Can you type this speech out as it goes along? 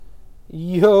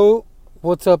Yo,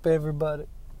 what's up, everybody?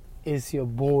 It's your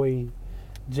boy,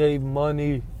 J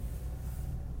Money.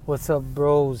 What's up,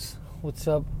 bros? What's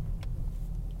up,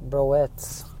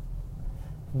 broettes?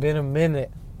 Been a minute.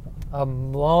 A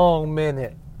long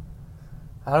minute.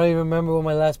 I don't even remember what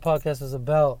my last podcast was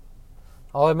about.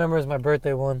 All I remember is my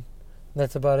birthday one.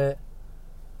 That's about it.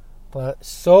 But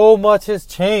so much has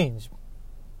changed.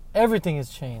 Everything has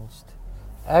changed.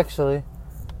 Actually.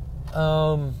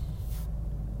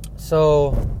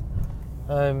 So,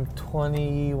 I'm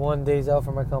 21 days out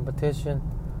from my competition.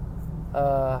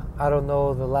 I don't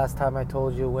know the last time I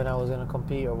told you when I was going to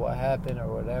compete or what happened or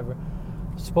whatever.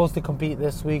 I'm supposed to compete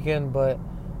this weekend, but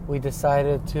we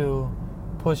decided to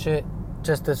push it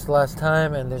just this last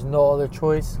time, and there's no other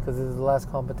choice because this is the last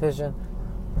competition.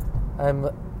 I'm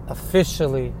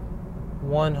officially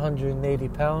 180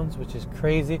 pounds, which is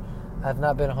crazy. I've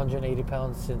not been 180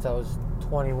 pounds since I was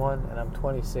 21, and I'm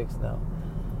 26 now.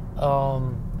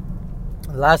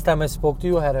 Last time I spoke to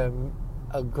you, I had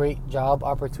a great job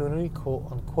opportunity,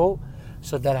 quote unquote,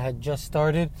 so that I had just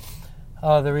started.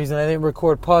 The reason I didn't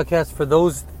record podcasts for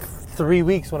those 3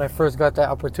 weeks when I first got that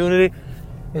opportunity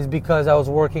is because I was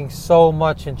working so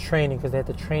much in training, because they had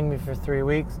to train me for 3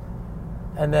 weeks.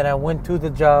 And then I went to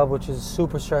the job, which is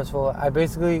super stressful. I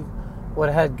basically, what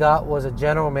I had got was a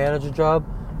general manager job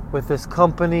with this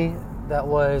company that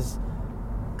was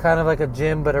kind of like a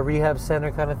gym, but a rehab center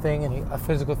kind of thing, and a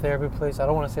physical therapy place. I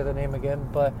don't want to say the name again,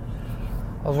 but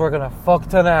I was working a fuck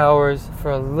ton of hours for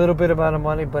a little bit amount of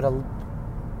money, but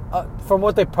from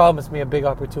what they promised me, a big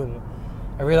opportunity.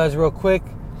 I realized real quick,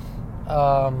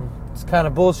 it's kind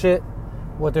of bullshit.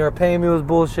 What they were paying me was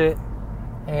bullshit,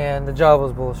 and the job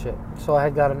was bullshit. So I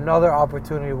had got another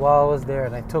opportunity while I was there,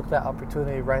 and I took that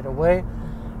opportunity right away,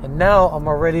 and now I'm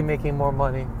already making more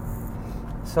money.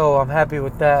 So I'm happy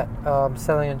with that. I'm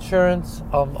selling insurance.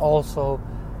 I've also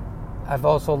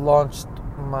launched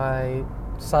my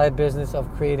side business of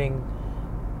creating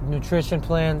nutrition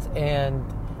plans and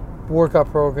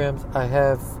workout programs. I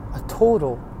have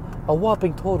a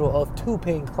whopping total of 2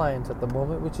 paying clients at the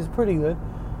moment, which is pretty good.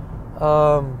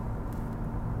 But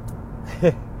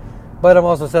I'm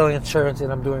also selling insurance,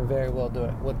 and I'm doing very well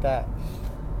with that.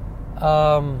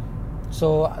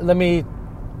 So let me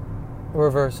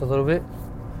reverse a little bit.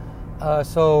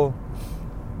 So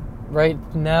right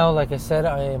now, like I said,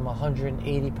 I am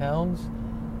 180 pounds.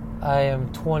 I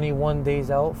am 21 days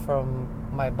out from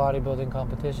my bodybuilding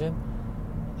competition.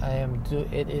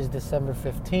 It is December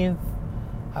 15th.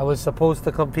 I was supposed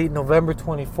to compete November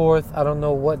 24th. I don't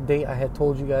know what date I had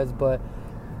told you guys, but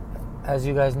as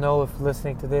you guys know, if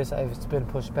listening to this, it's been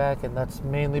pushed back, and that's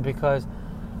mainly because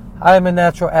I'm a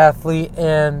natural athlete,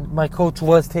 and my coach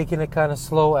was taking it kind of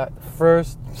slow at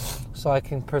first, so I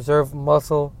can preserve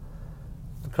muscle,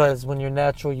 because when you're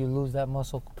natural, you lose that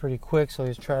muscle pretty quick, so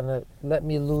he's trying to let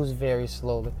me lose very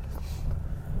slowly.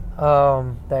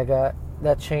 That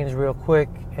changed real quick,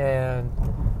 and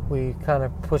we kind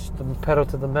of pushed the pedal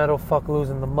to the metal, fuck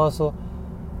losing the muscle,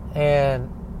 and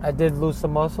I did lose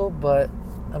some muscle, but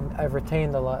I've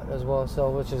retained a lot as well, so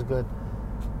which is good.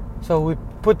 So we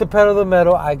put the pedal to the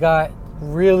metal. I got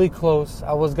really close.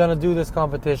 I was going to do this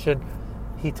competition.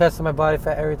 He tested my body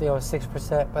fat, everything. I was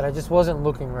 6%, but I just wasn't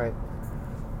looking right.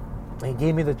 He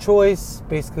gave me the choice,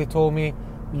 basically told me,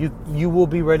 you will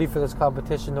be ready for this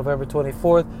competition November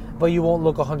 24th, but you won't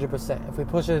look 100%. If we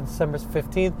push it to December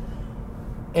 15th,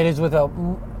 it is with a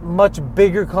much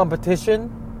bigger competition,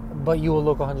 but you will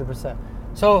look 100%.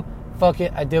 So, fuck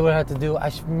it. I did what I had to do.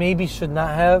 I maybe should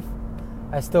not have.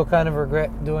 I still kind of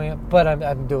regret doing it, but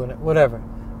I'm doing it. Whatever.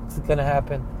 It's going to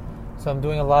happen. So I'm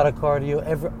doing a lot of cardio.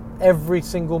 Every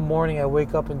single morning I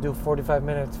wake up and do 45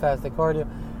 minutes fasted cardio,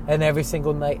 and every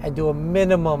single night I do a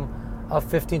minimum of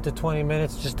 15 to 20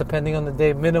 minutes, just depending on the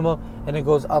day, minimum, and it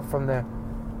goes up from there.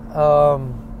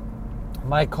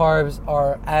 My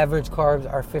average carbs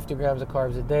are 50 grams of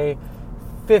carbs a day,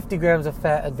 50 grams of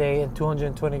fat a day, and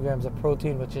 220 grams of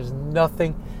protein, which is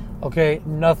nothing. Okay,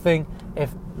 nothing.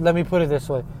 Let me put it this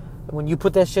way. When you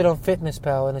put that shit on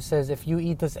FitnessPal and it says if you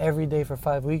eat this every day for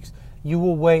 5 weeks, you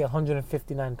will weigh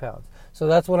 159 pounds. So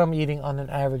that's what I'm eating on an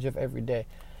average of every day.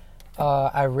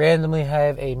 I randomly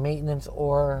have a maintenance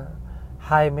or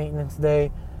high maintenance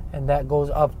day, and that goes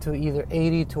up to either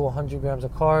 80 to 100 grams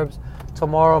of carbs.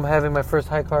 Tomorrow I'm having my first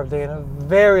high carb day in a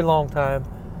very long time.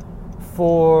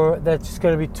 That's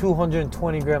going to be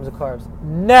 220 grams of carbs.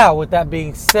 Now, with that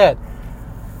being said,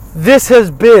 this has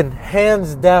been,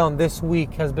 hands down, this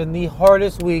week has been the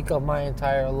hardest week of my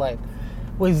entire life.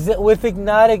 With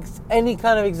not any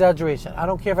kind of exaggeration. I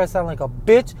don't care if I sound like a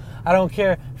bitch. I don't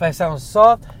care if I sound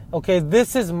soft. Okay,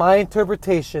 this is my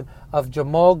interpretation of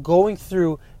Jamal going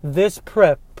through this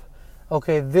prep,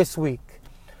 okay, this week.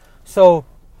 So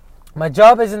my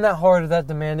job isn't that hard or that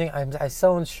demanding. I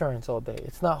sell insurance all day.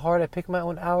 It's not hard. I pick my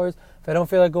own hours. If I don't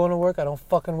feel like going to work, I don't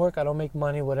fucking work. I don't make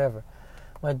money, whatever.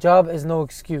 My job is no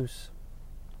excuse.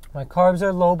 My carbs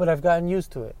are low, but I've gotten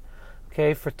used to it.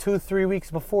 Okay, for 2-3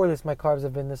 weeks before this, my carbs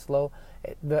have been this low.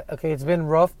 It's been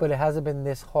rough, but it hasn't been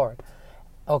this hard.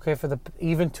 Okay, for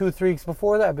even 2-3 weeks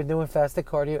before that, I've been doing fasted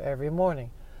cardio every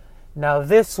morning. Now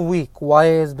this week, why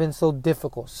it has been so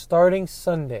difficult, starting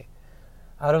Sunday,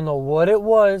 I don't know what it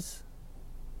was,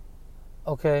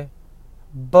 okay,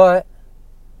 but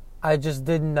I just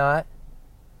did not,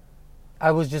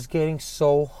 I was just getting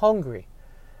so hungry.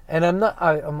 And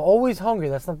I'm always hungry,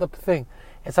 that's not the thing.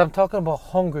 I'm talking about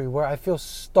hungry, where I feel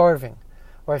starving,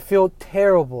 where I feel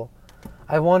terrible.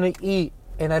 I want to eat,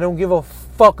 and I don't give a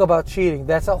fuck about cheating.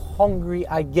 That's how hungry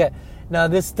I get. Now,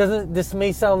 this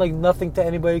may sound like nothing to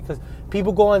anybody, because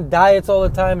people go on diets all the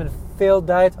time and failed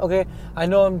diets. Okay, I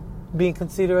know I'm being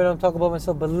considerate, I'm talking about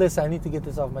myself, but listen, I need to get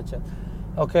this off my chest.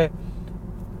 Okay,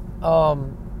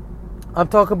 I'm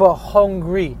talking about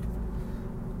hungry.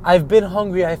 I've been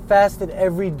hungry. I fasted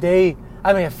every day.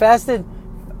 I fasted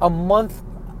a month,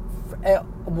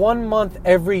 1 month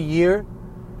every year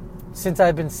since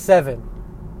I've been 7.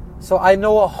 So I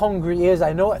know what hungry is.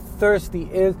 I know what thirsty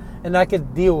is, and I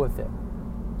can deal with it.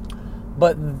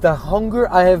 But the hunger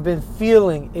I have been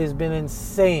feeling has been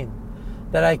insane.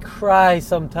 That I cry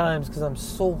sometimes because I'm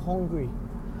so hungry.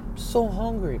 I'm so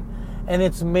hungry. And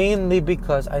it's mainly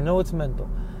because, I know it's mental.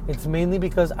 It's mainly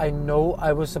because I know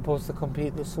I was supposed to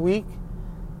compete this week.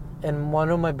 And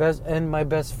my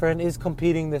best friend is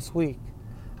competing this week.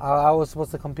 I was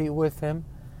supposed to compete with him.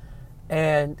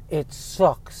 And it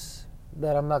sucks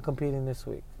that I'm not competing this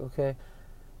week, okay?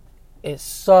 It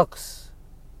sucks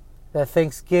that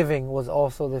Thanksgiving was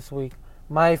also this week.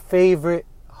 My favorite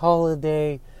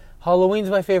holiday, Halloween's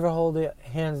my favorite holiday,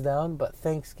 hands down, but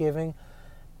Thanksgiving,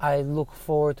 I look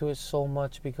forward to it so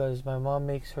much because my mom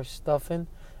makes her stuffing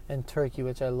and turkey,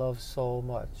 which I love so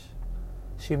much.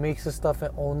 She makes the stuffing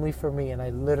only for me, and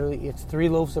it's 3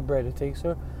 loaves of bread it takes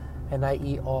her, and I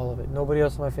eat all of it. Nobody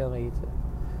else in my family eats it.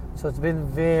 So it's been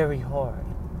very hard.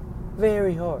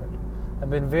 Very hard. I've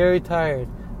been very tired.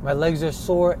 My legs are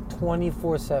sore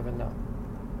 24/7 now.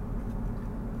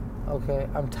 Okay,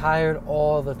 I'm tired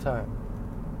all the time.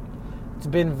 It's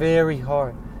been very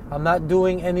hard. I'm not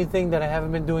doing anything that I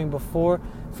haven't been doing before.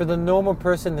 For the normal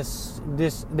person,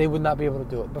 this they would not be able to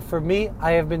do it. But for me,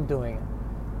 I have been doing it.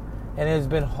 And it has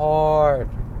been hard.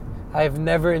 I have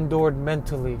never endured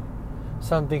mentally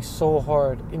something so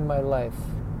hard in my life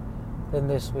than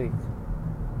this week.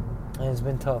 And it's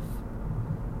been tough.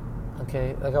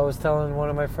 Okay, like I was telling one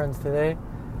of my friends today,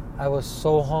 I was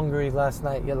so hungry last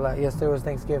night. Yesterday was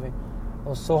Thanksgiving. I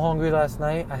was so hungry last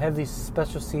night. I have these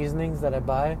special seasonings that I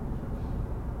buy,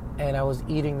 and I was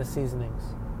eating the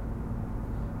seasonings.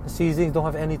 The seasonings don't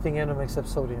have anything in them except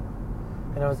sodium.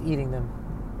 And I was eating them,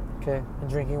 okay, and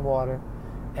drinking water.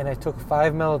 And I took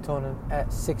 5 melatonin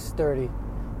at 6:30,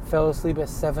 fell asleep at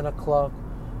 7 o'clock,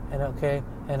 and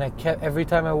I kept, every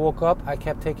time I woke up, I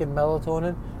kept taking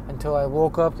melatonin until I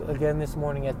woke up again this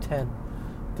morning at 10.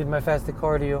 Did my fasted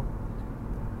cardio,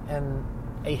 and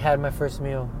I had my first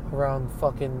meal around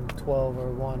fucking 12 or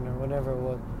 1 or whatever it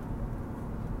was.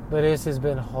 But this has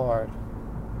been hard.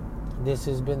 This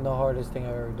has been the hardest thing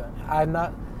I've ever done. I'm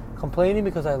not complaining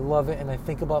because I love it and I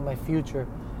think about my future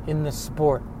in the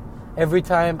sport. Every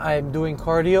time I'm doing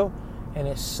cardio and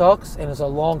it sucks and it's a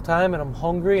long time and I'm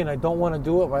hungry and I don't want to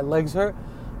do it, my legs hurt,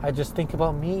 I just think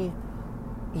about me.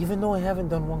 Even though I haven't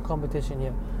done one competition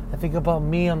yet, I think about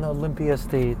me on the Olympia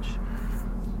stage.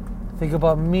 I think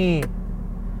about me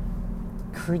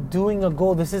doing a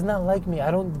goal. This is not like me. I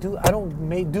don't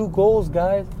do goals,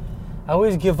 guys. I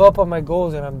always give up on my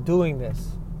goals, and I'm doing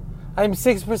this. I'm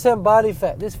 6% body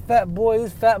fat. This fat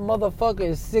motherfucker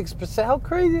is 6%. How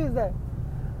crazy is that?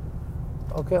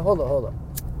 Okay, hold up.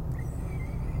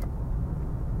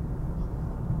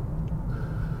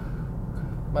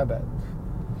 My bad.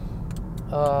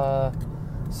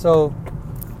 So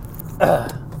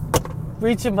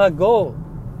reaching my goal,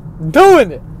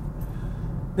 doing it.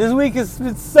 This week it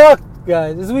sucked,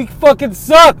 guys. This week fucking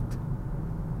sucked.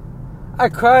 I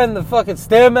cried in the fucking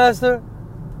Stairmaster.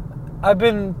 I've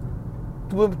been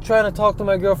trying to talk to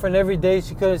my girlfriend every day.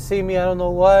 She couldn't see me. I don't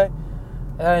know why.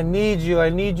 And I need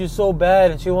you so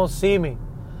bad, and she won't see me.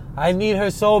 I need her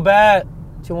so bad.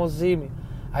 She won't see me.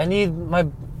 I need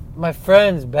my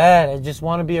friends bad. I just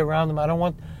want to be around them. I don't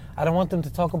want them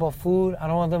to talk about food. I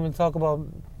don't want them to talk about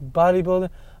bodybuilding.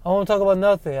 I don't want to talk about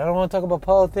nothing. I don't want to talk about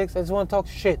politics. I just want to talk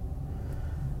shit.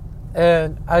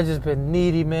 And I just been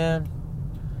needy, man.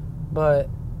 But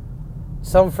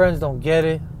some friends don't get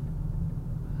it.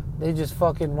 They just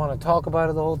fucking want to talk about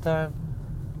it the whole time.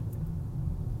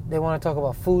 They want to talk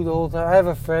about food the whole time. I have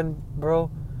a friend, bro,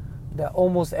 that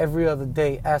almost every other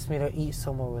day asks me to eat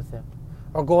somewhere with him.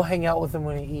 Or go hang out with him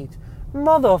when he eats.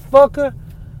 Motherfucker,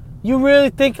 you really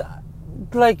think,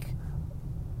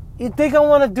 you think I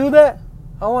want to do that?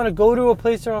 I want to go to a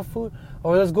place around food?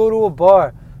 Or let's go to a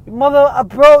bar.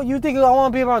 Bro, you think I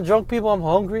want to be around drunk people? I'm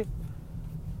hungry?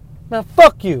 Man,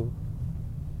 fuck you.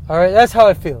 Alright, that's how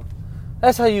I feel.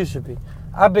 That's how you should be.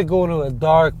 I've been going to a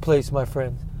dark place, my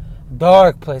friends.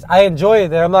 Dark place. I enjoy it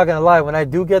there, I'm not going to lie. When I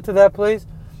do get to that place,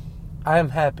 I am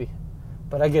happy.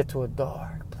 But I get to a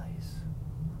dark place.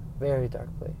 Very dark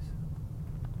place.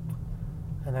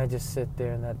 And I just sit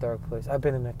there in that dark place. I've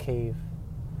been in a cave.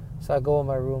 So I go in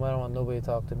my room, I don't want nobody to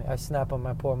talk to me. I snap on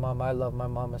my poor mama. I love my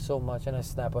mama so much, and I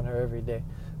snap on her every day.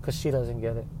 Because she doesn't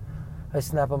get it. I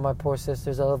snap on my poor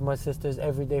sisters. I love my sisters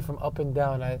every day from up and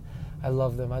down. I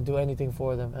love them. I do anything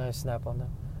for them, and I snap on them.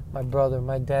 My brother,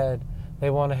 my dad, they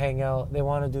want to hang out. They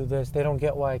want to do this. They don't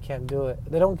get why I can't do it.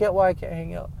 They don't get why I can't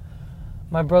hang out.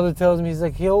 My brother tells me, he's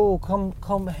like, yo,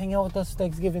 come hang out with us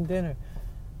Thanksgiving dinner.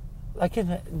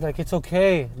 It's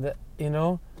okay.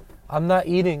 I'm not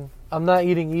eating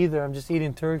either. I'm just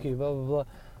eating turkey, blah, blah, blah.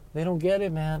 They don't get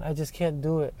it, man. I just can't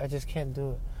do it.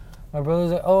 My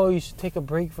brother's like, oh, you should take a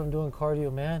break from doing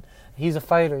cardio, man. He's a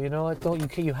fighter, you know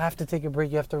what? You have to take a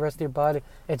break. You have to rest your body.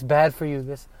 It's bad for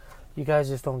you. You guys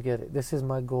just don't get it. This is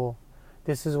my goal.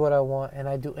 This is what I want, and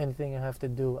I do anything I have to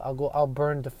do. I'll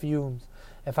burn the fumes.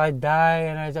 If I die,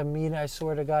 and I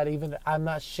swear to God, even I'm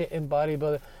not shit in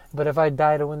bodybuilder, but if I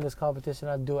die to win this competition,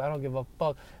 I'll do it. I don't give a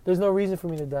fuck. There's no reason for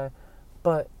me to die,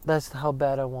 but that's how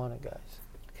bad I want it, guys.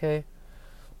 Okay?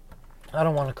 I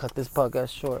don't want to cut this podcast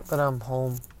short, but I'm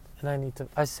home, and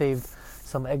I saved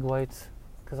some egg whites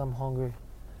because I'm hungry.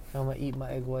 And I'm going to eat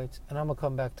my egg whites, and I'm going to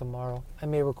come back tomorrow. I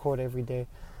may record every day.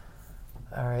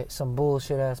 All right, some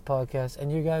bullshit-ass podcast,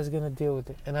 and you guys are going to deal with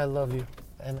it, and I love you,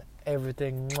 and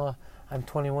everything. Mwah. I'm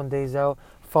 21 days out.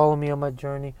 Follow me on my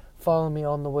journey. Follow me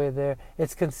on the way there.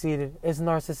 It's conceited. It's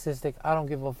narcissistic. I don't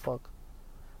give a fuck.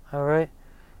 All right?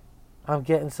 I'm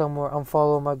getting somewhere. I'm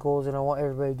following my goals, and I want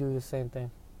everybody to do the same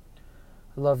thing.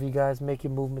 I love you guys. Make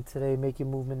your movement today. Make your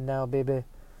movement now, baby.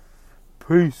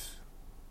 Peace.